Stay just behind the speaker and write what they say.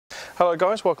Hello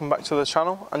guys, welcome back to the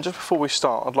channel, and just before we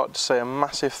start I'd like to say a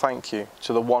massive thank you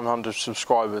to the 100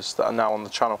 subscribers that are now on the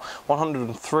channel.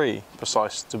 103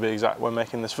 precise to be exact when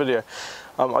making this video.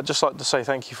 I'd just like to say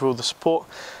thank you for all the support,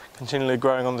 continually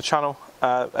growing on the channel.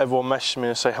 Everyone messaged me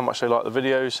to say how much they like the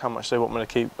videos, how much they want me to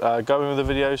keep going with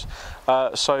the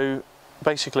videos. So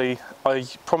basically I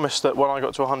promised that when I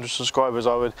got to 100 subscribers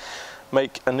I would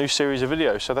make a new series of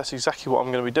videos, so that's exactly what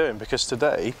I'm going to be doing, because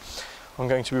today I'm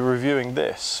going to be reviewing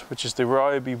this, which is the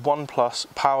Ryobi One Plus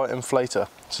Power Inflator.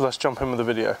 So let's jump in with the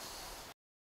video.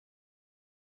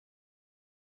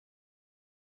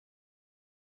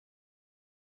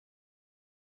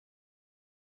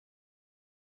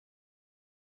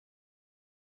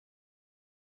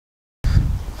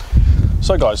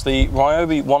 So guys, the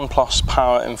Ryobi One Plus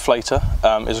Power Inflator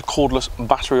is a cordless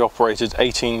battery operated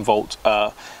 18 volt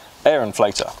air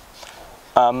inflator.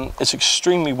 It's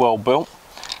extremely well built,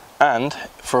 and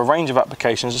for a range of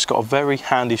applications it's got a very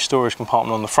handy storage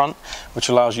compartment on the front, which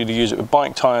allows you to use it with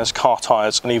bike tyres, car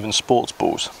tyres and even sports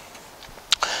balls.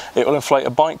 It will inflate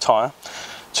a bike tyre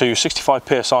to 65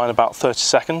 psi in about 30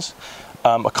 seconds,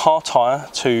 a car tyre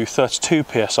to 32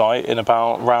 psi in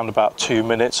around about 2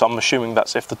 minutes. I'm assuming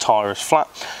that's if the tyre is flat.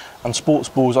 And sports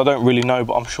balls, I don't really know,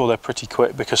 but I'm sure they're pretty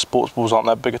quick because sports balls aren't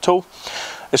that big at all.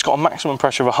 It's got a maximum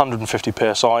pressure of 150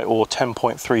 psi or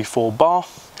 10.34 bar.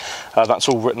 That's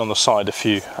all written on the side if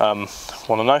you want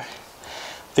to know.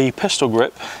 The pistol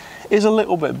grip is a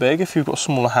little bit big if you've got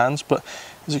smaller hands, but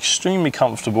it's extremely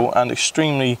comfortable and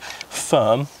extremely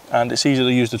firm, and it's easy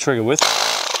to use the trigger with.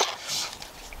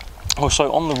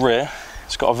 Also on the rear,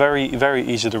 it's got a very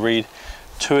easy to read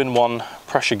 2-in-1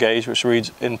 pressure gauge, which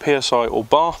reads in psi or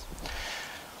bar.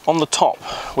 On the top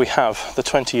we have the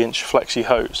 20-inch flexi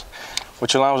hose,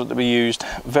 which allows it to be used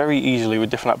very easily with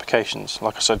different applications,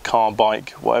 like I said, car, bike,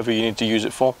 whatever you need to use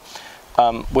it for,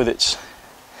 with its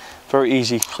very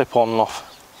easy clip-on and off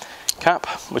cap,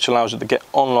 which allows it to get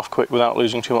on and off quick without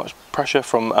losing too much pressure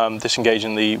from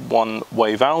disengaging the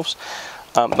one-way valves.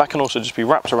 That can also just be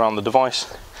wrapped around the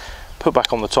device, put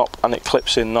back on the top, and it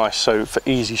clips in nice, so for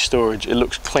easy storage it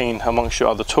looks clean amongst your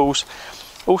other tools.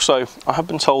 Also, I have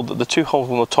been told that the two holes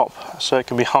on the top, so it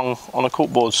can be hung on a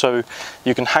corkboard, so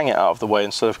you can hang it out of the way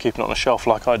instead of keeping it on a shelf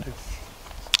like I do.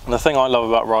 And the thing I love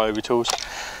about Ryobi tools,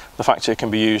 the fact that it can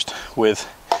be used with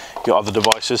your other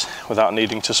devices without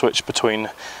needing to switch between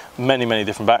many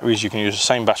different batteries. You can use the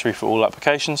same battery for all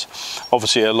applications.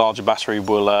 Obviously a larger battery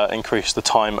will increase the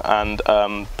time and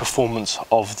performance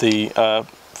of the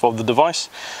device.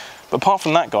 But apart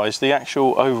from that guys, the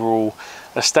actual overall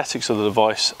aesthetics of the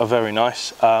device are very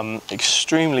nice,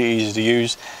 extremely easy to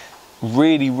use,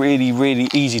 really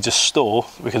easy to store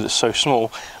because it's so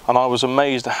small, and I was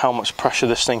amazed at how much pressure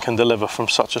this thing can deliver from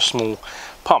such a small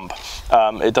pump.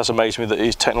 It does amaze me that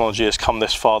this technology has come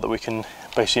this far, that we can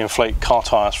basically inflate car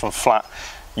tyres from flat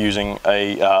using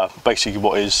a basically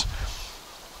what is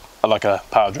like a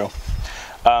power drill.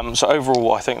 So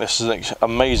overall I think this is an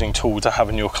amazing tool to have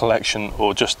in your collection,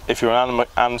 or just if you're an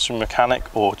amateur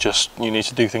mechanic or just you need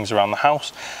to do things around the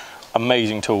house.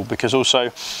 Amazing tool, because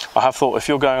also I have thought if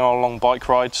you're going on a long bike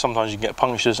ride, sometimes you can get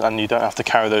punctures and you don't have to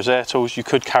carry those air tools. You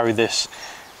could carry this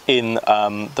in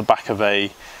the back of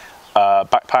a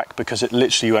backpack, because it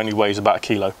literally only weighs about 1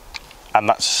 kilo, and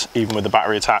that's even with the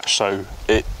battery attached, so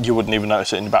you wouldn't even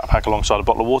notice it in your backpack alongside a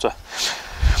bottle of water.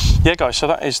 Yeah guys, so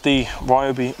that is the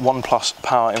Ryobi One Plus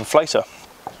Power Inflator.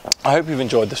 I hope you've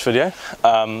enjoyed this video.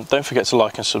 Don't forget to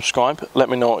like and subscribe. Let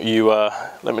me know what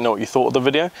you thought of the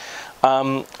video.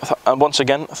 And once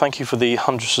again, thank you for the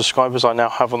 100 subscribers I now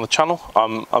have on the channel.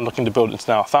 I'm looking to build it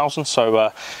to now 1,000.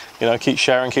 So you know, keep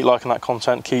sharing, keep liking that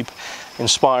content, keep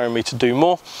inspiring me to do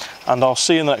more. And I'll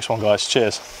see you in the next one, guys.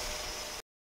 Cheers.